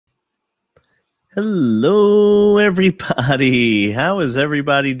Hello, everybody. How is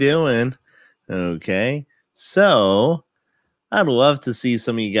everybody doing? Okay. So, I'd love to see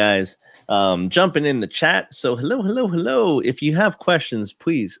some of you guys jumping in the chat. So, hello, hello, hello. If you have questions,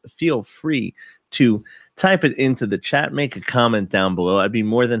 please feel free to type it into the chat. Make a comment down below. I'd be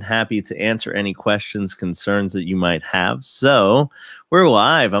more than happy to answer any questions, concerns that you might have. So, we're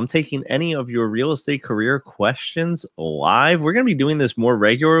live. I'm taking any of your real estate career questions live. We're going to be doing this more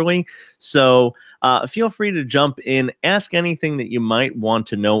regularly. So, feel free to jump in, ask anything that you might want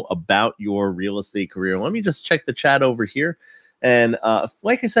to know about your real estate career. Let me just check the chat over here. And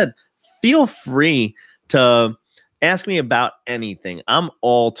like I said, feel free to ask me about anything. I'm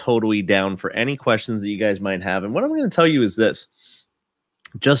all totally down for any questions that you guys might have. And what I'm going to tell you is this,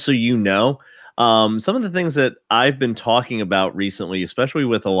 just so you know, some of the things that I've been talking about recently, especially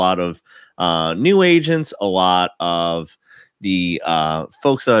with a lot of new agents, a lot of the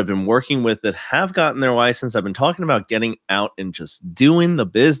folks that I've been working with that have gotten their license. I've been talking about getting out and just doing the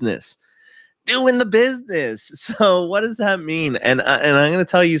business. So what does that mean? And I'm going to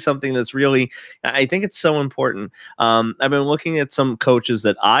tell you something that's really, I think it's so important. I've been looking at some coaches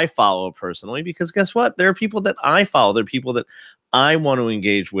that I follow personally, because guess what? There are people that I follow. There are people that I want to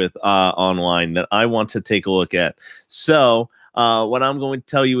engage with online, that I want to take a look at. So what I'm going to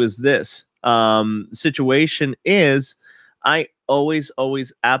tell you is this. Situation is, I always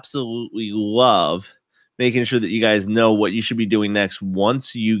absolutely love making sure that you guys know what you should be doing next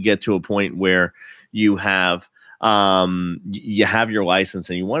once you get to a point where you have your license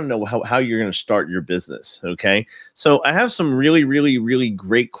and you want to know how you're going to start your business. Okay. So I have some really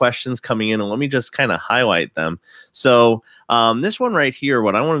great questions coming in, and let me just kind of highlight them. So this one right here,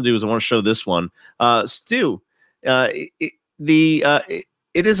 what I want to do is I want to show this one. Stu, it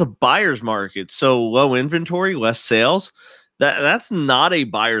is a buyer's market. So low inventory, less sales. That's not a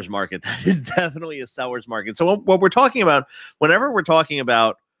buyer's market. That is definitely a seller's market. So what we're talking about, whenever we're talking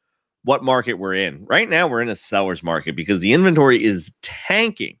about what market we're in, right now we're in a seller's market because the inventory is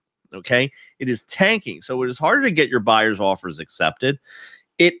tanking. Okay, it is tanking. So it is harder to get your buyer's offers accepted.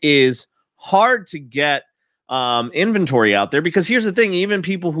 It is hard to get inventory out there, because here's the thing: even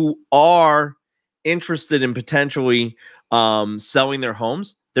people who are interested in potentially selling their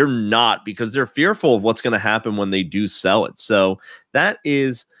homes, they're not, because they're fearful of what's going to happen when they do sell it. So that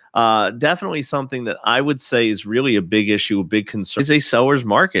is definitely something that I would say is really a big issue, a big concern, is a seller's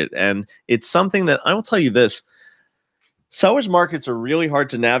market. And it's something that I will tell you this: sellers markets are really hard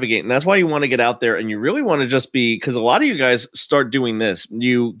to navigate. And that's why you want to get out there, and you really want to just be, because a lot of you guys start doing this.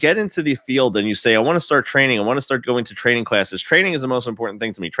 You get into the field and you say, I want to start training. I want to start going to training classes. Training is the most important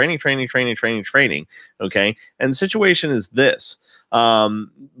thing to me. Training. Okay. And the situation is this.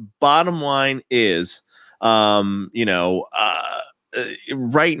 Bottom line is, right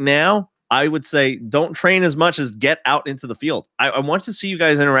now, I would say don't train as much as get out into the field. I want to see you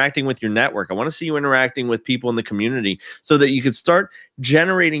guys interacting with your network. I want to see you interacting with people in the community so that you could start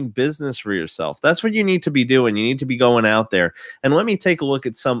generating business for yourself. That's what you need to be doing. You need to be going out there. And let me take a look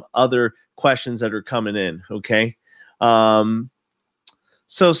at some other questions that are coming in, okay?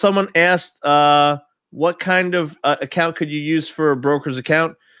 So someone asked, what kind of account could you use for a broker's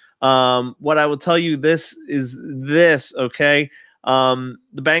account? What I will tell you is this, okay? The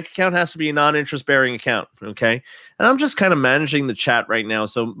bank account has to be a non-interest bearing account. Okay. And I'm just kind of managing the chat right now.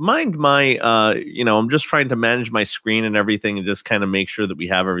 So mind my, I'm just trying to manage my screen and everything, and just kind of make sure that we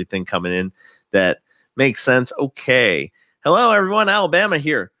have everything coming in that makes sense. Okay. Hello, everyone. Alabama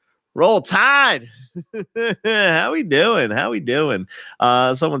here. Roll Tide. How we doing?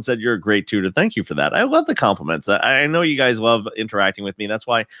 Someone said you're a great tutor. Thank you for that. I love the compliments. I know you guys love interacting with me. That's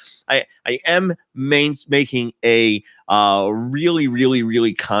why I am making a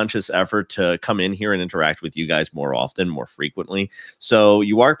really conscious effort to come in here and interact with you guys more often, more frequently. So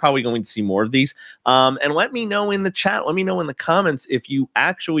you are probably going to see more of these. And let me know in the chat, let me know in the comments if you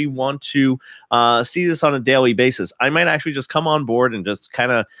actually want to see this on a daily basis. I might actually just come on board and just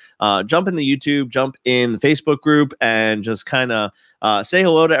kind of jump in the YouTube, jump in the Facebook group, and just kind of say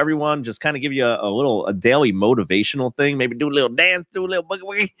hello to everyone. Just kind of give you a daily motivational thing. Maybe do a little dance, do a little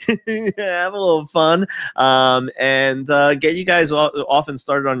boogie woogie, have a little fun, and get you guys off and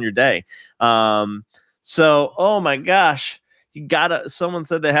started on your day. So, oh my gosh, You gotta. Someone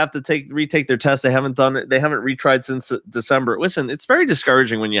said they have to retake their test. They haven't done it. They haven't retried since December. Listen, it's very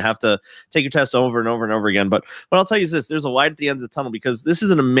discouraging when you have to take your test over and over and over again. But what I'll tell you is this: there's a light at the end of the tunnel, because this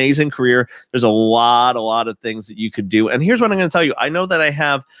is an amazing career. There's a lot of things that you could do. And here's what I'm going to tell you. I know that I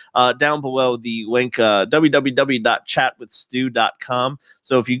have down below the link, www.chatwithstu.com.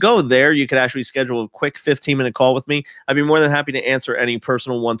 So if you go there, you can actually schedule a quick 15-minute call with me. I'd be more than happy to answer any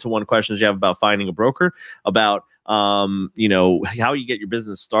personal one-to-one questions you have about finding a broker, about you know, how you get your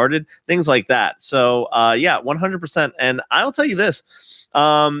business started, things like that. So yeah, 100%. And I'll tell you this,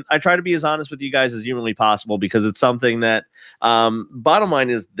 I try to be as honest with you guys as humanly possible, because it's something that bottom line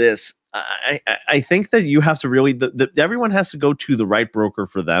is this. I think that you have to really, everyone has to go to the right broker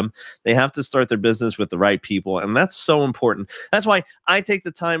for them. They have to start their business with the right people. And that's so important. That's why I take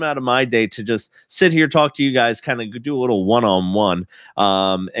the time out of my day to just sit here, talk to you guys, kind of do a little one-on-one,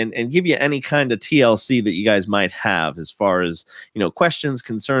 and give you any kind of TLC that you guys might have as far as, you know, questions,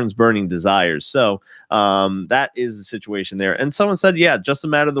 concerns, burning desires. So that is the situation there. And someone said, yeah, just a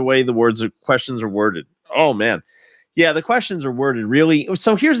matter of the way the questions are worded. Oh, man. Yeah, the questions are worded really.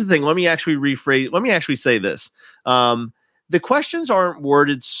 So here's the thing. Let me actually rephrase. Let me actually say this. The questions aren't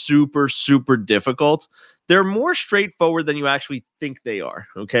worded super, super difficult. They're more straightforward than you actually think they are.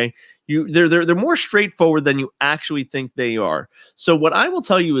 Okay, they're more straightforward than you actually think they are. So what I will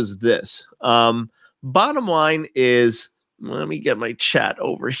tell you is this. Bottom line is, let me get my chat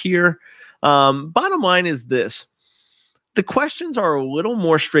over here. Bottom line is this. The questions are a little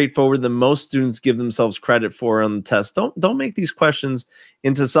more straightforward than most students give themselves credit for on the test. Don't make these questions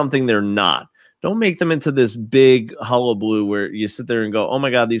into something they're not. Don't make them into this big hullabaloo where you sit there and go, oh my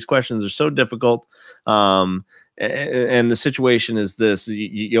God, these questions are so difficult. And the situation is this,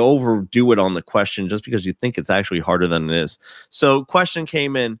 you overdo it on the question just because you think it's actually harder than it is. So question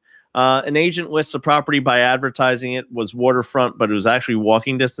came in. An agent lists a property by advertising it was waterfront, but it was actually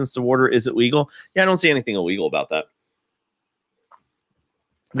walking distance to water. Is it legal? Yeah, I don't see anything illegal about that.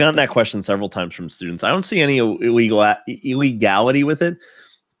 I've gotten that question several times from students. I don't see any illegality with it.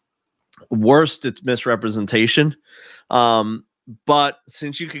 Worst, it's misrepresentation. But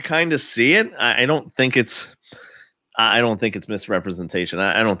since you could kind of see it, I don't think it's misrepresentation.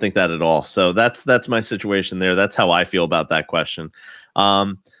 I don't think that at all. So that's my situation there. That's how I feel about that question.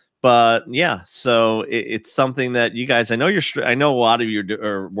 But yeah, so it's something that you guys, I know a lot of you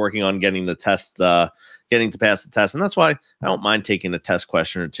are working on getting the test, getting to pass the test. And that's why I don't mind taking a test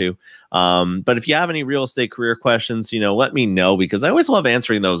question or two. But if you have any real estate career questions, you know, let me know, because I always love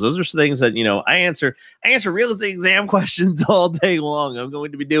answering those. Those are things that, you know, I answer real estate exam questions all day long. I'm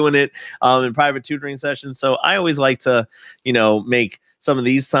going to be doing it in private tutoring sessions. So I always like to, you know, make some of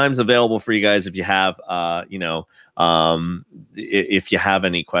these times available for you guys if you have, you know, if you have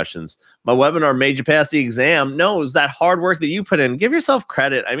any questions. My webinar made you pass the exam. No, it's that hard work that you put in. Give yourself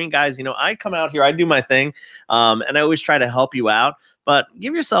credit. I mean, guys, you know, I come out here, I do my thing, and I always try to help you out, but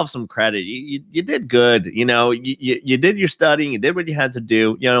give yourself some credit. You did good. You know, you did your studying, you did what you had to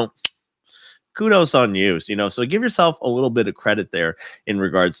do, you know. Kudos on you, you know, so give yourself a little bit of credit there in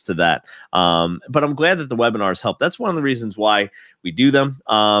regards to that. But I'm glad that the webinars help. That's one of the reasons why we do them.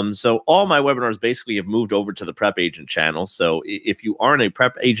 So all my webinars basically have moved over to the Prep Agent channel. So if you aren't a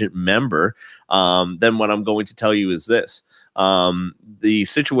Prep Agent member, then what I'm going to tell you is this. The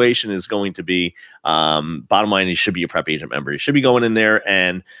situation is going to be, bottom line, you should be a Prep Agent member. You should be going in there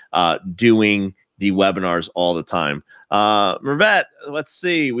and doing the webinars all the time. Mervet, let's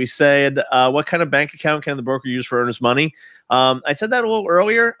see. We said, what kind of bank account can the broker use for earnest money? I said that a little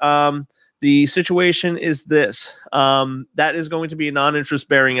earlier. The situation is this. That is going to be a non-interest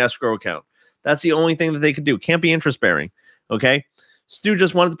bearing escrow account. That's the only thing that they could do. Can't be interest bearing. Okay. Stu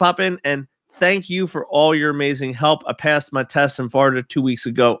just wanted to pop in and thank you for all your amazing help. I passed my test in Florida 2 weeks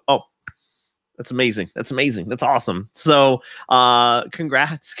ago. Oh, that's amazing. That's amazing. That's awesome. So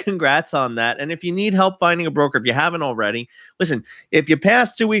congrats on that. And if you need help finding a broker, if you haven't already, listen, if you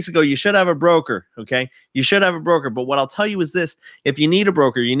passed 2 weeks ago, you should have a broker. Okay. You should have a broker. But what I'll tell you is this, if you need a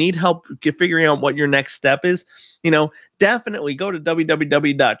broker, you need help figuring out what your next step is, you know, definitely go to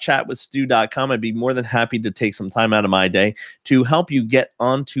www.chatwithstu.com. I'd be more than happy to take some time out of my day to help you get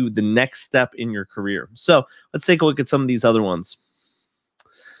onto the next step in your career. So let's take a look at some of these other ones.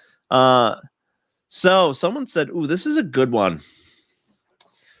 So someone said, ooh, this is a good one.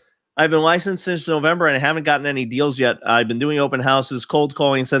 I've been licensed since November and I haven't gotten any deals yet. I've been doing open houses, cold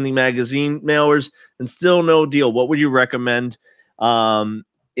calling, sending magazine mailers, and still no deal. What would you recommend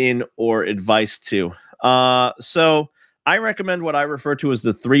in or advice to? So I recommend what I refer to as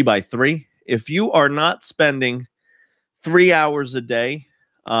the 3x3. If you are not spending 3 hours a day,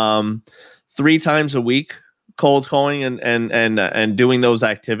 3 times a week, cold calling and doing those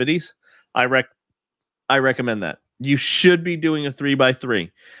activities, I recommend that. You should be doing a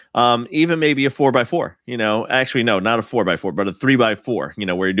 3x3, even maybe a 4x4. Actually, no, not a 4x4, but a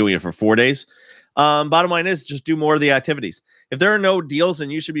 3x4. Where you're doing it for 4 days. Bottom line is just do more of the activities. If there are no deals, then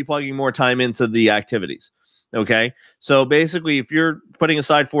you should be plugging more time into the activities. Okay. So basically, if you're putting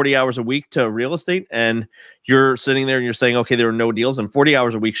aside 40 hours a week to real estate and you're sitting there and you're saying, okay, there are no deals, and 40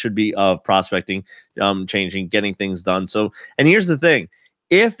 hours a week should be of prospecting, changing, getting things done. So, and here's the thing.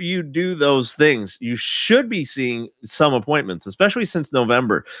 If you do those things, you should be seeing some appointments, especially since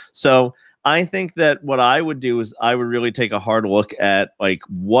November. So I think that what I would do is I would really take a hard look at, like,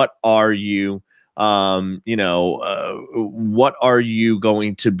 what are you, what are you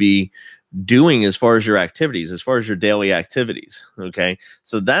going to be doing as far as your activities, as far as your daily activities. Okay.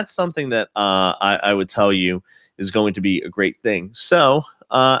 So that's something that I would tell you is going to be a great thing. So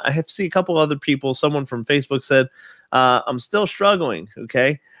I have to see a couple other people. Someone from Facebook said, I'm still struggling.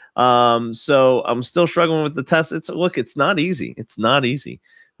 Okay. So I'm still struggling with the test. It's not easy. It's not easy.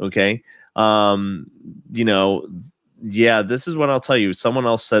 Okay. Yeah, this is what I'll tell you. Someone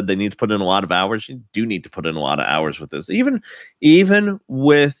else said they need to put in a lot of hours. You do need to put in a lot of hours with this, even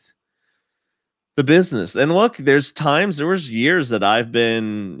with the business. And look, there was years that I've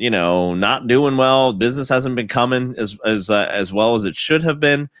been, not doing well. Business hasn't been coming as well as it should have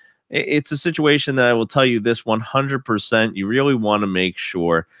been. It's a situation that I will tell you this 100%. You really want to make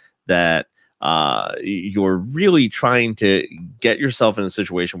sure that you're really trying to get yourself in a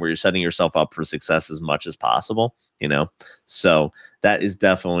situation where you're setting yourself up for success as much as possible, So that is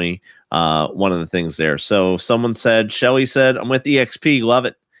definitely one of the things there. So Shelly said, I'm with EXP. Love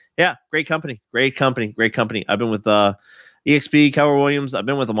it. Yeah, great company. I've been with EXP, Keller Williams. I've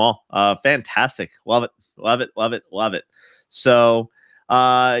been with them all. Fantastic. Love it. So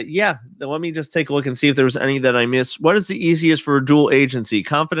yeah, let me just take a look and see if there was any that I missed. What is the easiest for a dual agency?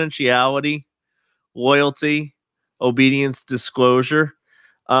 Confidentiality, loyalty, obedience, disclosure.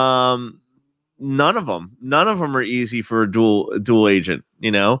 None of them are easy for a dual agent.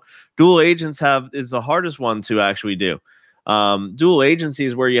 Dual agents is the hardest one to actually do. Dual agency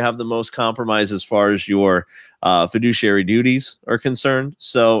is where you have the most compromise as far as your fiduciary duties are concerned.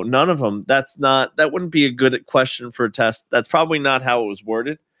 So none of them. That wouldn't be a good question for a test. That's probably not how it was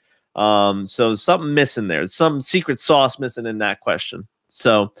worded. So there's something missing there. Some secret sauce missing in that question.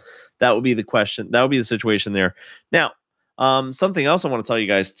 So that would be the question. That would be the situation there. Now, something else I want to tell you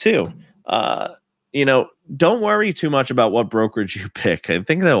guys too. Don't worry too much about what brokerage you pick. I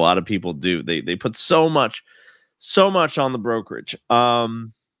think that a lot of people do. They put so much on the brokerage.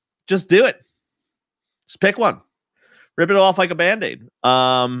 Just do it. Just pick one. Rip it off like a Band-Aid.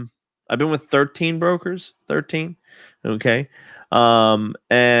 I've been with 13 brokers. 13. Okay.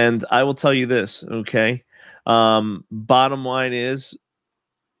 And I will tell you this. Okay. Bottom line is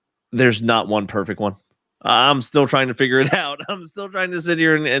there's not one perfect one. I'm still trying to figure it out. I'm still trying to sit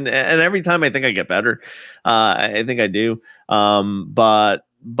here and every time I think I get better. I think I do. But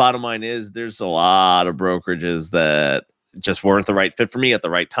bottom line is there's a lot of brokerages that just weren't the right fit for me at the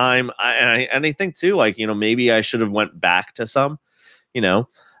right time. I think too, like, maybe I should have went back to some,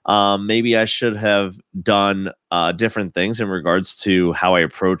 maybe I should have done different things in regards to how I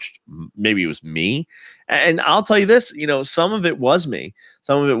approached. Maybe it was me. And I'll tell you this, some of it was me.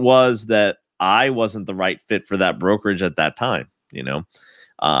 Some of it was that I wasn't the right fit for that brokerage at that time,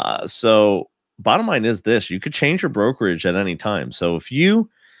 So bottom line is this: you could change your brokerage at any time. So if you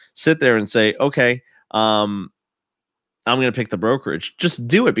sit there and say, okay, I'm going to pick the brokerage, just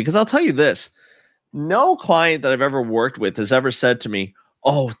do it. Because I'll tell you this, no client that I've ever worked with has ever said to me,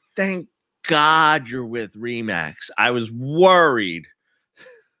 oh, thank God you're with Remax. I was worried.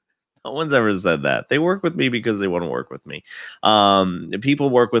 No one's ever said that. They work with me because they want to work with me.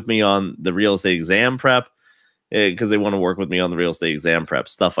 People work with me on the real estate exam prep because they want to work with me on the real estate exam prep,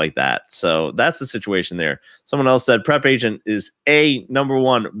 stuff like that. So that's the situation there. Someone else said prep agent is number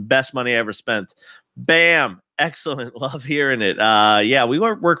one, best money I ever spent. Bam. Excellent. Love hearing it. Yeah, we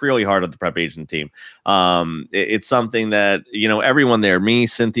work really hard at the prep agent team. It's something that, everyone there, me,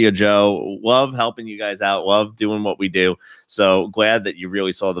 Cynthia, Joe, love helping you guys out, love doing what we do. So glad that you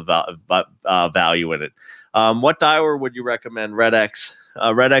really saw the value in it. What dialer would you recommend? Red X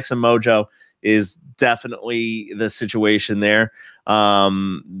and Mojo is definitely the situation there.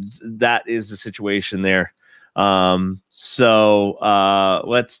 That is the situation there. So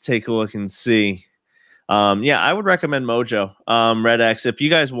let's take a look and see. Yeah, I would recommend Mojo, Red X. If you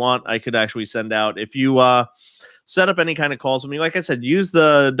guys want, I could actually send out, if you set up any kind of calls with me, like I said, use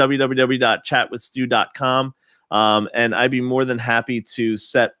the www.chatwithstu.com, and I'd be more than happy to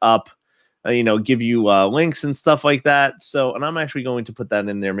set up give you links and stuff like that. So, and I'm actually going to put that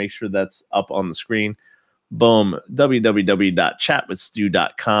in there. Make sure that's up on the screen. Boom,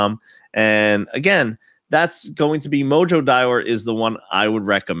 www.chatwithstu.com. And again, that's going to be Mojo Dialer is the one I would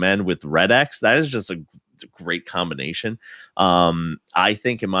recommend with Red X. That is just a great combination, I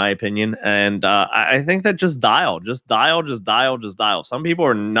think, in my opinion. And I think that just dial. Some people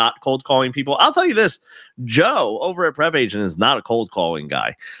are not cold calling people. I'll tell you this, Joe over at Prep Agent is not a cold calling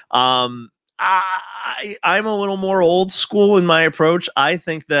guy. I'm a little more old school in my approach. I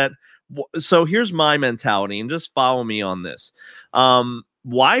think that, so here's my mentality, and just follow me on this.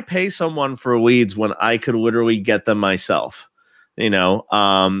 Why pay someone for leads when I could literally get them myself?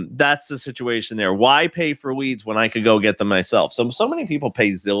 That's the situation there. Why pay for leads when I could go get them myself? So many people pay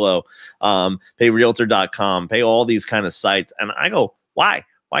Zillow, pay realtor.com, pay all these kind of sites. And I go, why?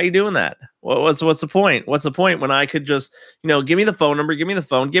 Why are you doing that? What's the point? What's the point when I could just, give me the phone number, give me the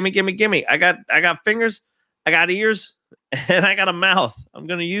phone, give me. I got fingers, I got ears, and I got a mouth. I'm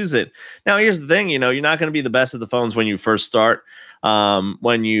going to use it. Now, here's the thing, you're not going to be the best at the phones when you first start.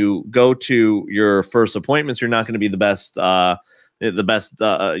 When you go to your first appointments, you're not going to be the best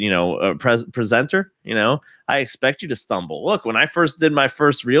presenter. I expect you to stumble. Look, when I first did my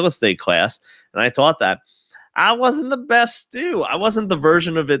first real estate class and I taught that, I wasn't the best Stu. I wasn't the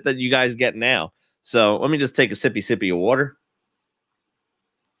version of it that you guys get now. So let me just take a sippy of water.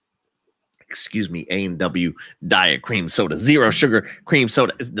 Excuse me, A&W Diet Cream Soda, 0 sugar cream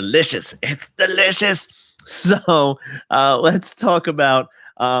soda. It's delicious. It's delicious. So let's talk about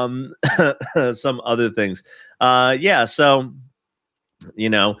some other things. So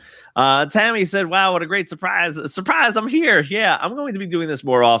Tammy said, wow, what a great surprise. I'm here. Yeah, I'm going to be doing this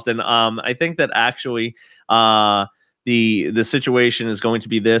more often. I think that actually the situation is going to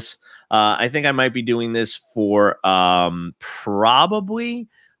be this. I think I might be doing this for probably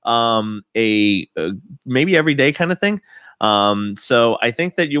a maybe every day kind of thing. So I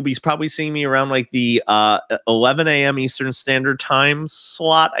think that you'll be probably seeing me around like the 11 a.m. Eastern Standard Time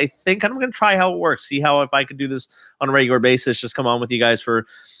slot. I think I'm going to try how it works, see how, if I could do this on a regular basis, just come on with you guys for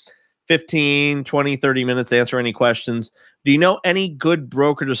 15, 20, 30 minutes, answer any questions. Do you know any good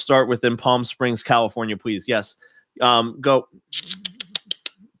broker to start with in Palm Springs, California, please? Yes. Go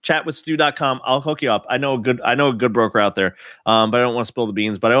chatwithstu.com. I'll hook you up. I know a good broker out there, but I don't want to spill the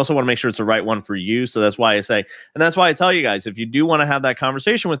beans. But I also want to make sure it's the right one for you. So that's why I say, and that's why I tell you guys, if you do want to have that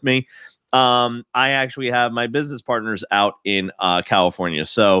conversation with me, I actually have my business partners out in California.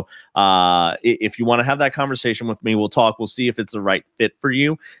 So if you want to have that conversation with me, we'll talk. We'll see if it's the right fit for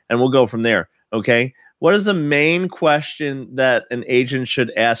you, and we'll go from there. Okay. What is the main question that an agent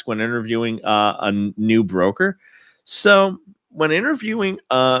should ask when interviewing a new broker? So when interviewing,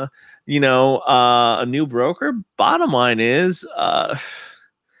 a new broker, bottom line is,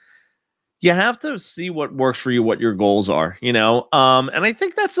 you have to see what works for you, what your goals are, and I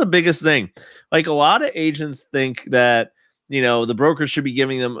think that's the biggest thing. Like, a lot of agents think that, the brokers should be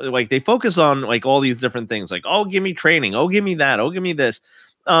giving them, like, they focus on like all these different things, like, oh, give me training, oh, give me that, oh, give me this.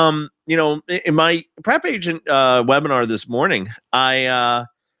 In my Prep Agent webinar this morning,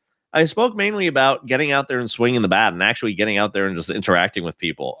 I spoke mainly about getting out there and swinging the bat and actually getting out there and just interacting with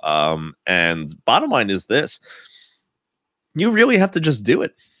people. And bottom line is this: you really have to just do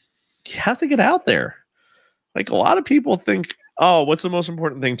it. You have to get out there. Like, a lot of people think, oh, what's the most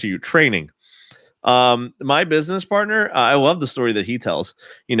important thing to you? Training. My business partner, I love the story that he tells.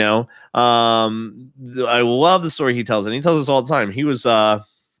 I love the story he tells, and he tells us all the time. He was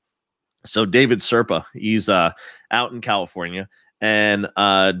so David Serpa, he's out in California. And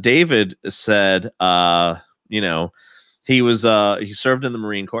David said, he served in the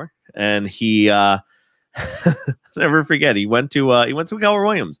Marine Corps, and he never forget, he went to Keller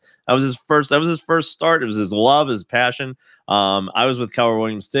Williams. That was his first start. It was his love, his passion. I was with Keller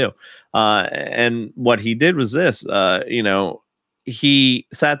Williams too. And what he did was this, he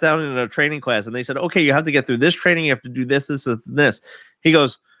sat down in a training class, and they said, okay, you have to get through this training. You have to do this, this, this, and this. He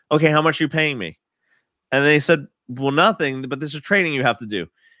goes, okay, how much are you paying me? And they said, well, nothing, but this is training you have to do.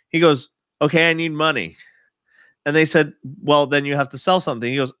 He goes, okay, I need money. And they said, well, then you have to sell something.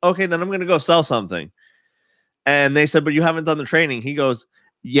 He goes, okay, then I'm going to go sell something. And they said, but you haven't done the training. He goes,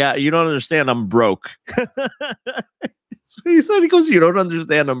 yeah, you don't understand. I'm broke. So he said, he goes, you don't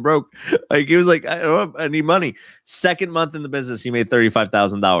understand. I'm broke. Like, he was like, I need money. Second month in the business, he made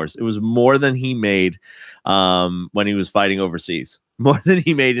 $35,000. It was more than he made when he was fighting overseas. More than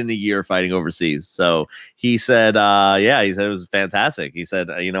he made in a year fighting overseas. So he said, he said it was fantastic. He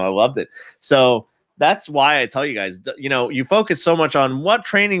said, I loved it. So that's why I tell you guys, you focus so much on what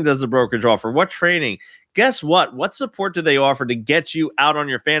training does the brokerage offer, what training. Guess what? What support do they offer to get you out on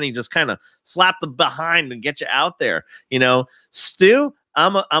your fanny? Just kind of slap the behind and get you out there. Stu,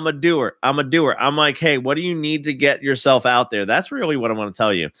 I'm a doer. I'm a doer. I'm like, hey, what do you need to get yourself out there? That's really what I want to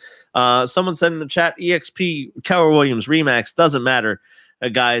tell you. Someone said in the chat, EXP, Keller Williams, Remax, doesn't matter.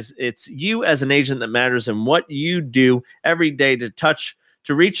 Guys, it's you as an agent that matters and what you do every day to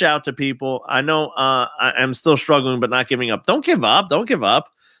reach out to people. I know I'm still struggling, but not giving up. Don't give up. Don't give up.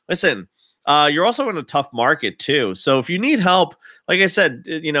 Listen, you're also in a tough market too. So if you need help, like I said,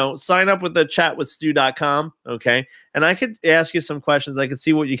 sign up with the chatwithstu.com. Okay. And I could ask you some questions. I could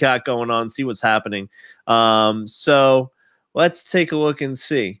see what you got going on, see what's happening. So let's take a look and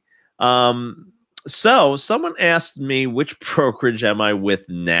see. So someone asked me, which brokerage am I with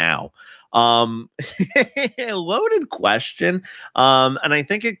now? Loaded question. And I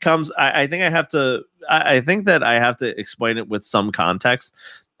think it comes, I think that I have to explain it with some context.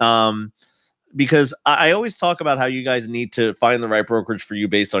 Because I always talk about how you guys need to find the right brokerage for you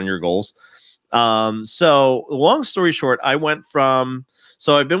based on your goals. So long story short, I've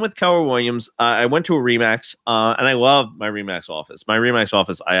been with Keller Williams. I went to a Remax, and I love my Remax office. My Remax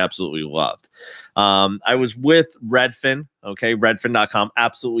office, I absolutely loved. I was with Redfin, okay, redfin.com.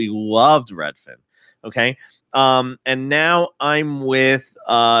 Absolutely loved Redfin, okay. And now I'm with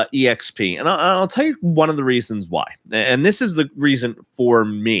EXP, and I'll tell you one of the reasons why. And this is the reason for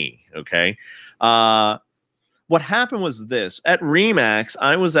me, okay. What happened was this: at Remax,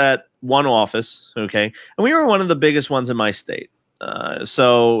 I was at one office, okay, and we were one of the biggest ones in my state.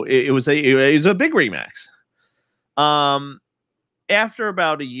 So it was a big Remax. After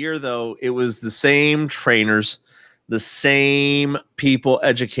about a year, though, it was the same trainers, the same people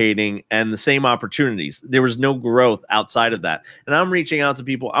educating, and the same opportunities. There was no growth outside of that. And I'm reaching out to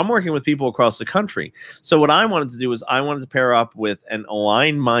people. I'm working with people across the country. So what I wanted to do is I wanted to pair up with and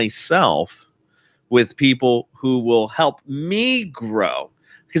align myself with people who will help me grow.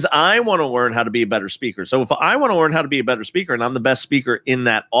 Because I want to learn how to be a better speaker. So if I want to learn how to be a better speaker and I'm the best speaker in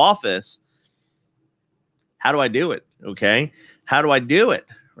that office, how do I do it? Okay. How do I do it?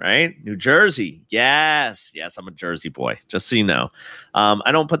 Right? New Jersey. Yes. Yes, I'm a Jersey boy, just so you know.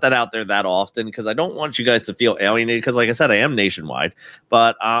 I don't put that out there that often because I don't want you guys to feel alienated because, like I said, I am nationwide,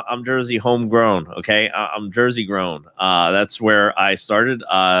 but I'm Jersey homegrown. Okay. I'm Jersey grown. That's where I started.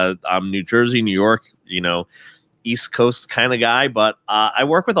 I'm New Jersey, New York, East Coast kind of guy, but I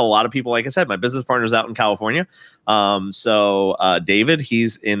work with a lot of people. Like I said, my business partner's out in California. So David,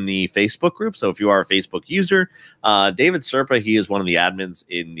 he's in the Facebook group. So if you are a Facebook user, David Serpa, he is one of the admins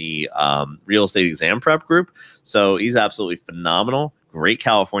in the real estate exam prep group. So he's absolutely phenomenal. Great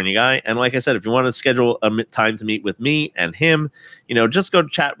California guy. And like I said, if you want to schedule a time to meet with me and him, just go to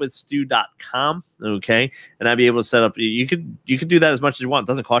chatwithstu.com. Okay. And I'd be able to set up, you could do that as much as you want. It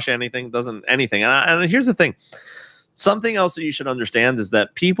doesn't cost you anything. Doesn't anything. And here's the thing. Something else that you should understand is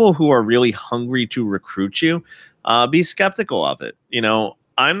that people who are really hungry to recruit you, be skeptical of it.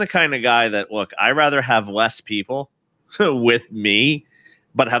 I'm the kind of guy that, look, I'd rather have less people with me,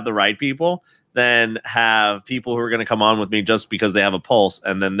 but have the right people than have people who are going to come on with me just because they have a pulse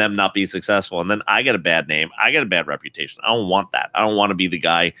and then them not be successful. And then I get a bad name. I get a bad reputation. I don't want that. I don't want to be the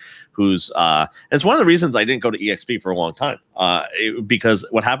guy who's it's one of the reasons I didn't go to EXP for a long time because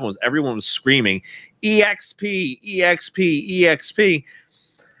what happened was everyone was screaming EXP, EXP, EXP.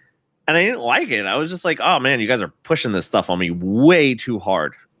 And I didn't like it. I was just like, oh man, you guys are pushing this stuff on me way too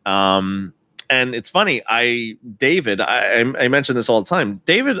hard. And it's funny, David, I mention this all the time.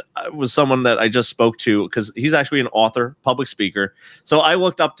 David was someone that I just spoke to because he's actually an author, public speaker. So I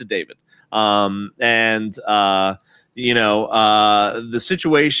looked up to David. The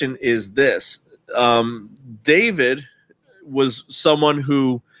situation is this. David was someone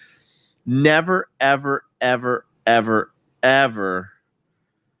who never, ever, ever, ever, ever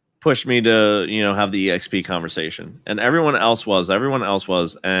pushed me to, have the EXP conversation. And everyone else was.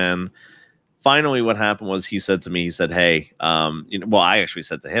 And finally, what happened was he said to me, hey, I actually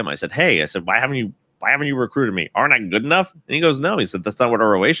said to him, I said, why haven't you recruited me? Aren't I good enough? And he goes, no. He said, that's not what our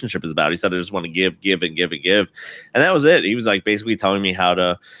relationship is about. He said, I just want to give and give and give. And that was it. He was like basically telling me how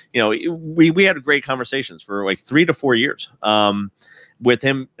to, we had great conversations for like 3 to 4 years. With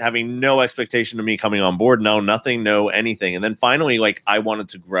him having no expectation of me coming on board, nothing, no anything. And then finally, like, I wanted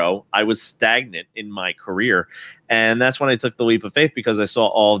to grow. I was stagnant in my career. And that's when I took the leap of faith because I saw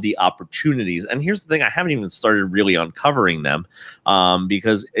all the opportunities. And here's the thing, I haven't even started really uncovering them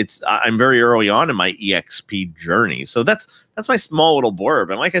because I'm very early on in my EXP journey. So that's my small little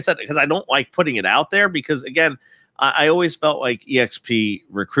blurb. And like I said, because I don't like putting it out there because, again, I always felt like EXP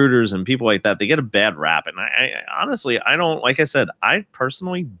recruiters and people like that, they get a bad rap. And I honestly, I don't, like I said, I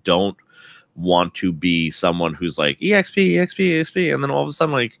personally don't want to be someone who's like EXP, EXP, EXP, and then all of a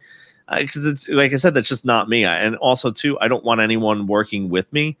sudden, like, because it's like I said, that's just not me. And also too, I don't want anyone working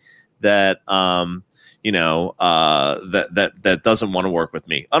with me that that doesn't want to work with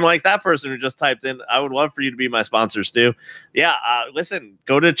me. Unlike that person who just typed in, I would love for you to be my sponsor, Stu. Yeah, listen,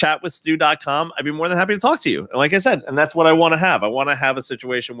 go to chatwithstu.com. I'd be more than happy to talk to you. And like I said, and that's what I want to have. I want to have a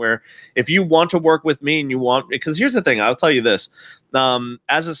situation where if you want to work with me and you want, because here's the thing, I'll tell you this.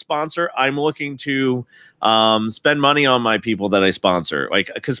 As a sponsor, I'm looking to spend money on my people that I sponsor.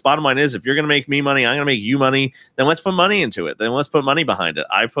 Like, because bottom line is, if you're going to make me money, I'm going to make you money. Then let's put money into it. Then let's put money behind it.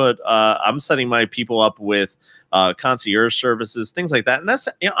 I'm setting my people up with concierge services, things like that. And that's,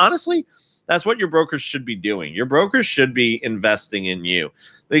 honestly, that's what your brokers should be doing. Your brokers should be investing in you,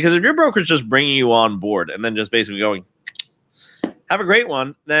 because if your broker's just bringing you on board and then just basically going, have a great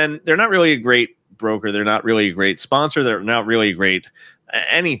one, then they're not really a great broker. They're not really a great sponsor. They're not really a great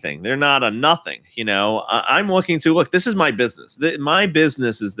anything. They're not a nothing. I'm looking to look, this is my business. My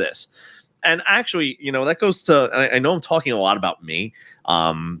business is this. And actually, that goes to, I know I'm talking a lot about me,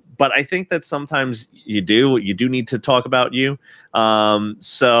 but I think that sometimes you do need to talk about you.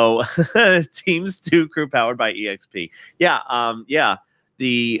 So Teams 2 crew powered by EXP. Yeah.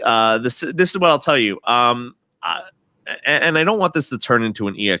 This is what I'll tell you. And I don't want this to turn into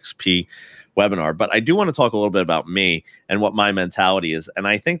an EXP webinar, but I do want to talk a little bit about me and what my mentality is. And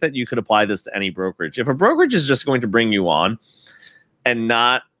I think that you could apply this to any brokerage. If a brokerage is just going to bring you on and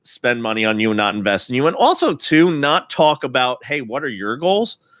not spend money on you and not invest in you, and also to not talk about, hey, what are your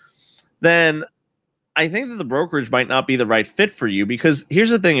goals? Then I think that the brokerage might not be the right fit for you, because here's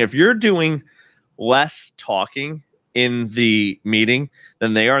the thing. If you're doing less talking in the meeting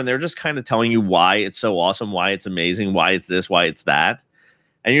than they are, and they're just kind of telling you why it's so awesome, why it's amazing, why it's this, why it's that,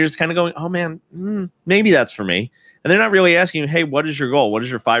 and you're just kind of going, oh man, maybe that's for me. And they're not really asking you, hey, what is your goal? What is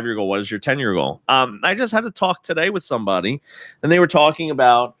your 5-year goal? What is your 10-year goal? I just had a talk today with somebody, and they were talking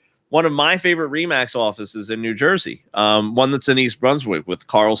about one of my favorite RE/MAX offices in New Jersey, one that's in East Brunswick with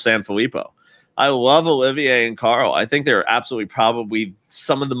Carl Sanfilippo. I love Olivier and Carl. I think they're absolutely probably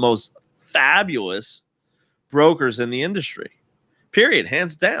some of the most fabulous brokers in the industry, period,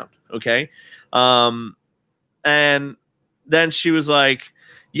 hands down. Okay. And then she was like,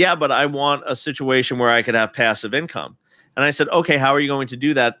 yeah, but I want a situation where I could have passive income. And I said, okay, how are you going to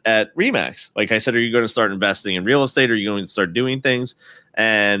do that at RE/MAX? Like I said, are you going to start investing in real estate? Are you going to start doing things?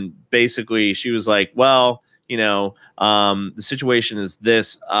 And basically she was like, well, the situation is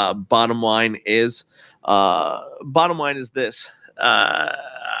this, bottom line is this.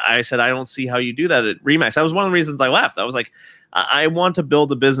 I said, I don't see how you do that at RE/MAX. That was one of the reasons I left. I was like, I want to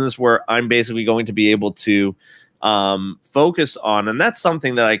build a business where I'm basically going to be able to focus on, and that's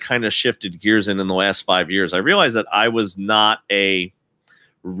something that I kind of shifted gears in the last 5 years. I realized that I was not a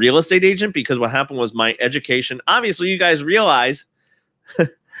real estate agent, because what happened was my education, obviously you guys realize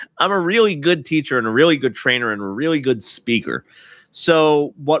I'm a really good teacher and a really good trainer and a really good speaker.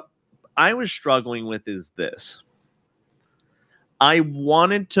 So what I was struggling with is this. I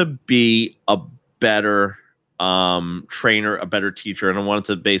wanted to be a better trainer, a better teacher, and I wanted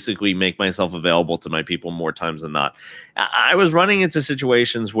to basically make myself available to my people more times than not. I was running into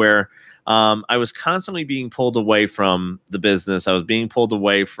situations where I was constantly being pulled away from the business. I was being pulled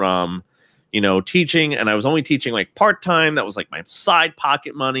away from, teaching, and I was only teaching like part-time. That was like my side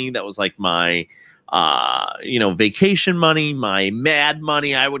pocket money. That was like my, vacation money, my mad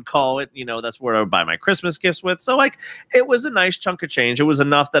money, I would call it. That's where I would buy my Christmas gifts with. So like, it was a nice chunk of change. It was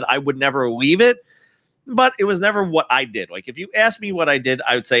enough that I would never leave it. But it was never what I did. Like, if you asked me what I did,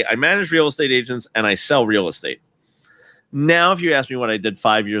 I would say I manage real estate agents and I sell real estate. Now, if you ask me what I did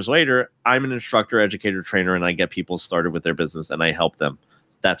 5 years later, I'm an instructor, educator, trainer, and I get people started with their business and I help them.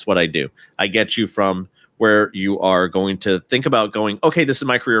 That's what I do. I get you from where you are going to think about going, okay, this is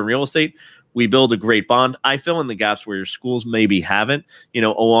my career in real estate. We build a great bond. I fill in the gaps where your schools maybe haven't,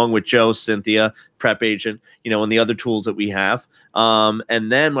 along with Joe, Cynthia, prep agent, and the other tools that we have.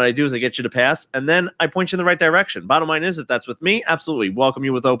 And then what I do is I get you to pass, and then I point you in the right direction. Bottom line is, if that's with me, absolutely welcome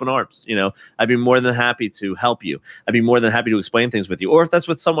you with open arms. I'd be more than happy to help you. I'd be more than happy to explain things with you. Or if that's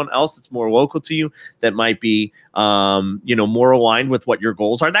with someone else that's more local to you, that might be, more aligned with what your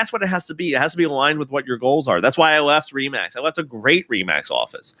goals are. That's what it has to be. It has to be aligned with what your goals are. That's why I left RE/MAX. I left a great RE/MAX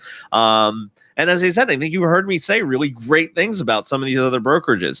office. And as I said, I think you heard me say really great things about some of these other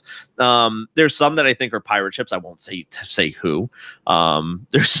brokerages. There's some that I think are pirate ships. I won't say who.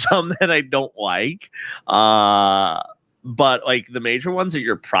 There's some that I don't like. But like the major ones that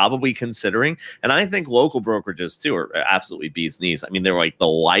you're probably considering, and I think local brokerages too are absolutely bee's knees. I mean, they're like the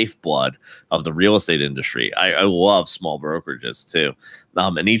lifeblood of the real estate industry. I love small brokerages too.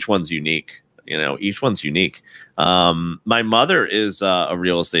 And each one's unique. Each one's unique. My mother is a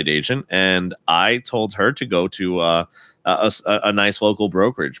real estate agent, and I told her to go to a nice local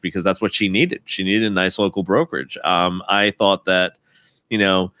brokerage because that's what she needed. She needed a nice local brokerage. I thought that,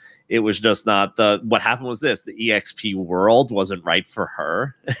 it was just not what happened was this: the EXP world wasn't right for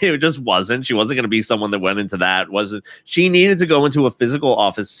her. It just wasn't. She wasn't going to be someone that went into that. She needed to go into a physical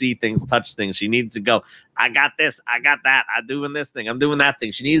office, see things, touch things. She needed to go, I got this, I got that, I'm doing this thing, I'm doing that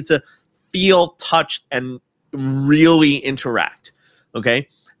thing. She needed to feel, touch, and really interact. Okay.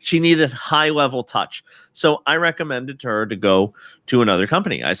 She needed high level touch. So I recommended to her to go to another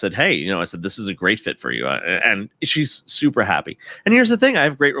company. I said, hey, this is a great fit for you. And she's super happy. And here's the thing. I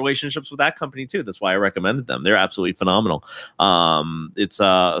have great relationships with that company too. That's why I recommended them. They're absolutely phenomenal. It's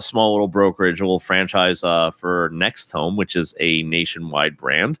a small little brokerage, a little franchise for Next Home, which is a nationwide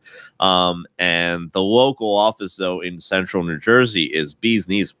brand. And the local office, though, in central New Jersey is bee's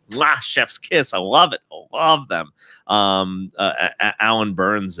knees. Mwah, chef's kiss. I love it. I love them. Alan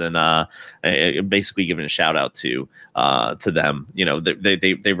Burns and basically giving a shout out to them.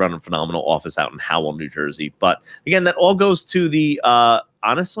 They run a phenomenal office out in Howell, New Jersey. But again, that all goes to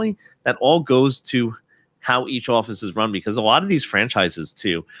honestly, that all goes to how each office is run, because a lot of these franchises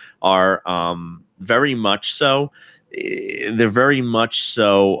too are very much so. They're very much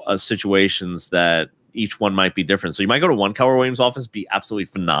so situations that each one might be different. So you might go to one Keller Williams office, be absolutely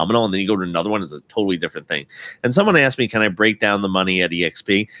phenomenal, and then you go to another one, is a totally different thing. And someone asked me, can I break down the money at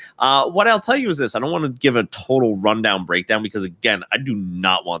EXP? What I'll tell you is this. I don't want to give a total rundown breakdown because, again, I do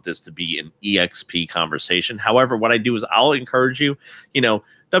not want this to be an EXP conversation. However, what I do is I'll encourage you,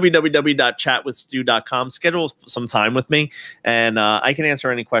 www.chatwithstu.com. Schedule some time with me, and I can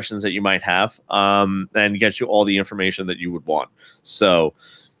answer any questions that you might have and get you all the information that you would want. So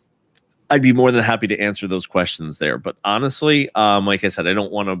I'd be more than happy to answer those questions there. But honestly, like I said, I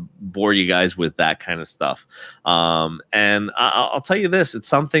don't want to bore you guys with that kind of stuff. And I'll tell you this, it's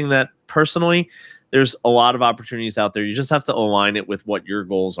something that personally, there's a lot of opportunities out there. You just have to align it with what your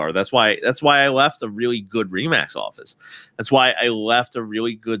goals are. That's why I left a really good RE/MAX office. That's why I left a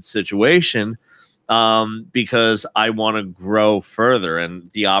really good situation, because I want to grow further.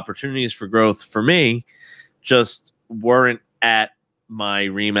 And the opportunities for growth for me just weren't at my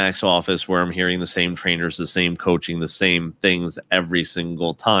RE/MAX office, where I'm hearing the same trainers, the same coaching, the same things every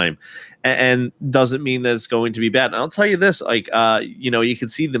single time. And doesn't mean that it's going to be bad. And I'll tell you this, you can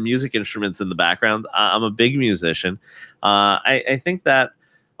see the music instruments in the background. I'm a big musician. I think that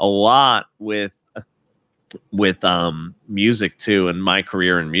a lot with music too, and my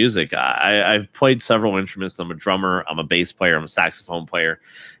career in music, I've played several instruments. I'm a drummer, I'm a bass player, I'm a saxophone player.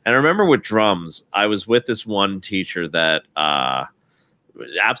 And I remember with drums, I was with this one teacher that,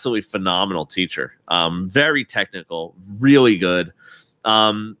 absolutely phenomenal teacher, very technical, really good.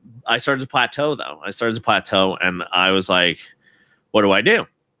 I started to plateau though. And I was like, what do I do?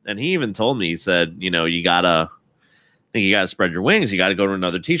 And he even told me, he said, you gotta spread your wings. You got to go to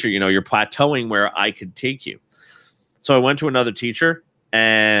another teacher. You're plateauing where I could take you. So I went to another teacher,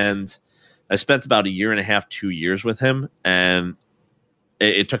 and I spent about 1.5 years, 2 years with him. And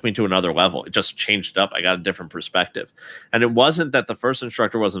it took me to another level. It just changed up. I got a different perspective. And it wasn't that the first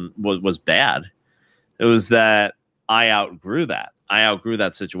instructor was bad. It was that I outgrew that. I outgrew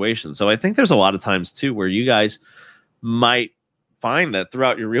that situation. So I think there's a lot of times too where you guys might find that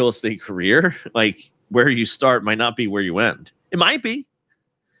throughout your real estate career, like where you start might not be where you end. It might be,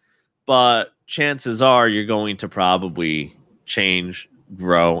 but chances are you're going to probably change,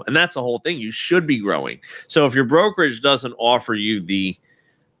 grow. And that's the whole thing. You should be growing. So if your brokerage doesn't offer you the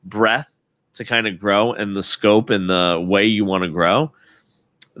breadth to kind of grow and the scope and the way you want to grow,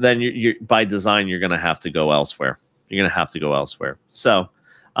 then you're by design, you're going to have to go elsewhere. So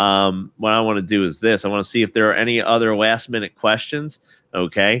what I want to do is this. I want to see if there are any other last minute questions.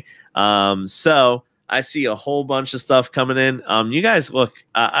 Okay. So I see a whole bunch of stuff coming in. You guys, look,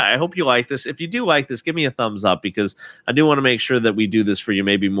 I hope you like this. If you do like this, give me a thumbs up, because I do want to make sure that we do this for you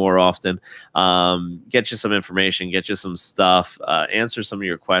maybe more often. Get you some information, get you some stuff, answer some of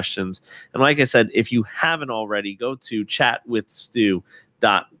your questions. And like I said, if you haven't already, go to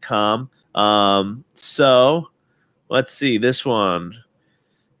chatwithstu.com. So let's see this one.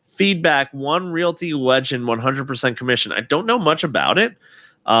 Feedback, One Realty Legend, 100% commission. I don't know much about it,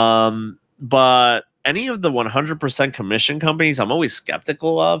 but any of the 100% commission companies, I'm always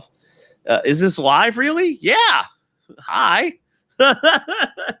skeptical of. Is this live, really? Yeah. Hi. I'm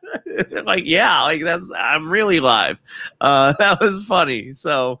really live. That was funny.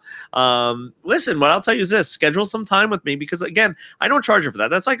 So listen, what I'll tell you is this: schedule some time with me, because again, I don't charge you for that.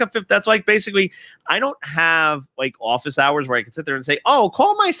 That's like basically, I don't have like office hours where I can sit there and say, oh,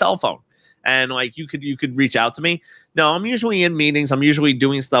 call my cell phone. and like you could reach out to me. No, I'm usually in meetings. I'm usually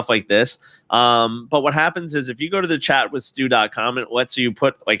doing stuff like this. But what happens is if you go to the chatwithstu.com, it lets you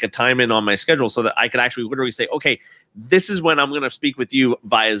put like a time in on my schedule so that I could actually literally say, okay, this is when I'm going to speak with you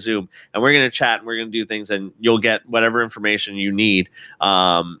via Zoom, and we're going to chat and we're going to do things, and you'll get whatever information you need,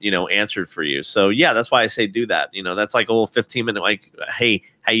 answered for you. So yeah, that's why I say do that. That's like a little 15-minute, like, hey,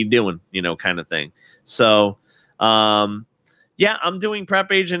 how you doing? Kind of thing. So, yeah, I'm doing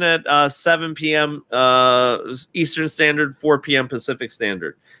Prep Agent at 7 p.m. Eastern Standard, 4 p.m. Pacific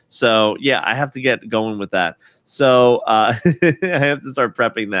Standard. So, yeah, I have to get going with that. So, I have to start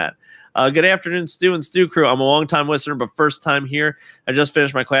prepping that. Good afternoon, Stu and Stu Crew. I'm a long-time listener, but first time here. I just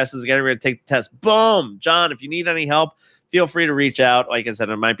finished my classes, getting ready to take the test. Boom! John, if you need any help, feel free to reach out. Like I said,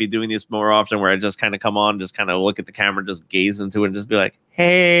 I might be doing this more often where I just kind of come on, just kind of look at the camera, just gaze into it, and just be like,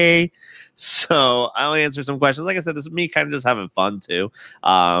 hey. So I'll answer some questions. Like I said, this is me kind of just having fun too.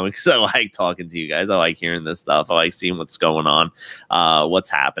 Because I like talking to you guys. I like hearing this stuff. I like seeing what's going on, what's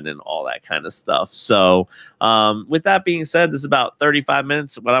happening, all that kind of stuff. So with that being said, this is about 35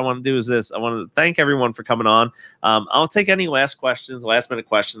 minutes. What I want to do is this. I want to thank everyone for coming on. I'll take any last minute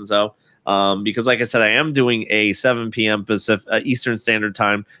questions though. Because like I said, I am doing a 7 p.m. Pacific Eastern Standard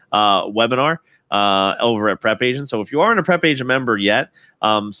Time webinar over at Prep Agent. So if you aren't a Prep Agent member yet,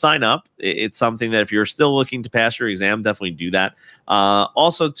 sign up. It's something that if you're still looking to pass your exam, definitely do that.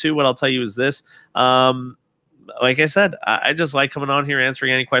 Also, too, what I'll tell you is this. Like I said, I just like coming on here,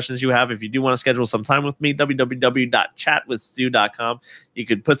 answering any questions you have. If you do want to schedule some time with me, www.chatwithstu.com. You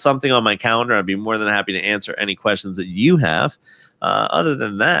could put something on my calendar. I'd be more than happy to answer any questions that you have. Other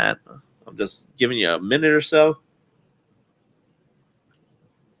than that, I'm just giving you a minute or so.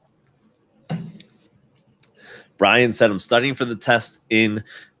 Brian said, I'm studying for the test in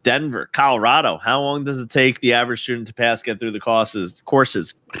Denver, Colorado. How long does it take the average student to get through the courses?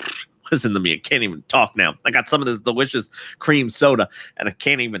 Listen to me. I can't even talk now. I got some of this delicious cream soda, and I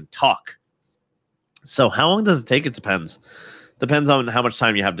can't even talk. So how long does it take? It depends. Depends on how much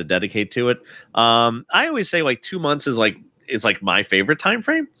time you have to dedicate to it. I always say like 2 months is like my favorite time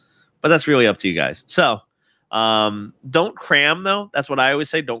frame, but that's really up to you guys. So don't cram, though. That's what I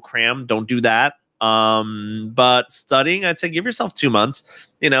always say. Don't cram. Don't do that. But studying, I'd say give yourself 2 months,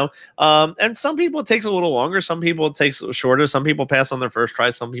 and some people it takes a little longer. Some people it takes shorter. Some people pass on their first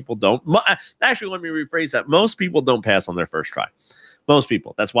try. Some people don't. Actually, let me rephrase that. Most people don't pass on their first try. Most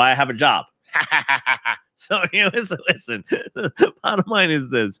people. That's why I have a job. So, listen, the bottom line is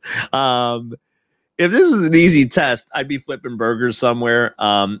this. If this was an easy test, I'd be flipping burgers somewhere.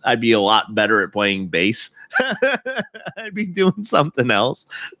 I'd be a lot better at playing bass. I'd be doing something else.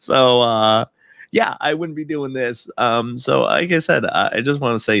 So, yeah, I wouldn't be doing this. So like I said, I just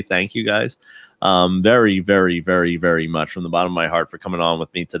want to say thank you guys very, very, very, very much from the bottom of my heart for coming on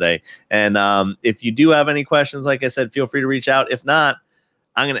with me today. And if you do have any questions, like I said, feel free to reach out. If not,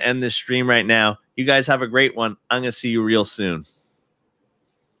 I'm going to end this stream right now. You guys have a great one. I'm going to see you real soon.